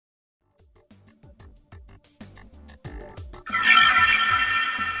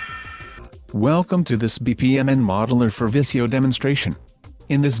Welcome to this BPMN modeler for Visio demonstration.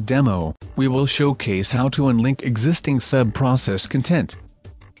 In this demo, we will showcase how to unlink existing sub-process content.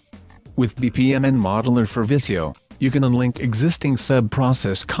 With BPMN modeler for Visio, you can unlink existing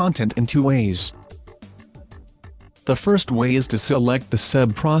sub-process content in two ways. The first way is to select the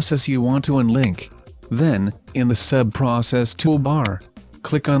sub-process you want to unlink. Then, in the sub-process toolbar,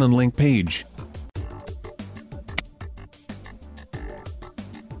 click on Unlink page.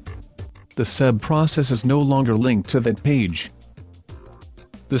 The sub-process is no longer linked to that page.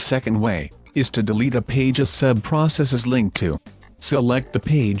 The second way is to delete a page a sub-process is linked to. Select the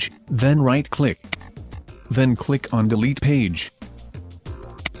page, then right-click. Then click on Delete Page.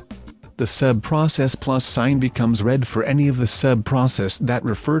 The sub-process plus sign becomes red for any of the sub-process that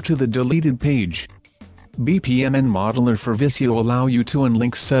refer to the deleted page. BPMN modeler for Visio allow you to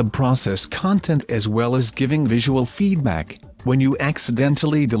unlink sub-process content as well as giving visual feedback when you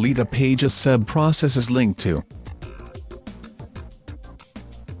accidentally delete a page a sub-process is linked to.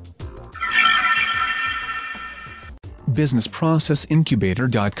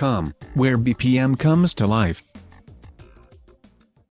 BusinessProcessIncubator.com, where BPM comes to life.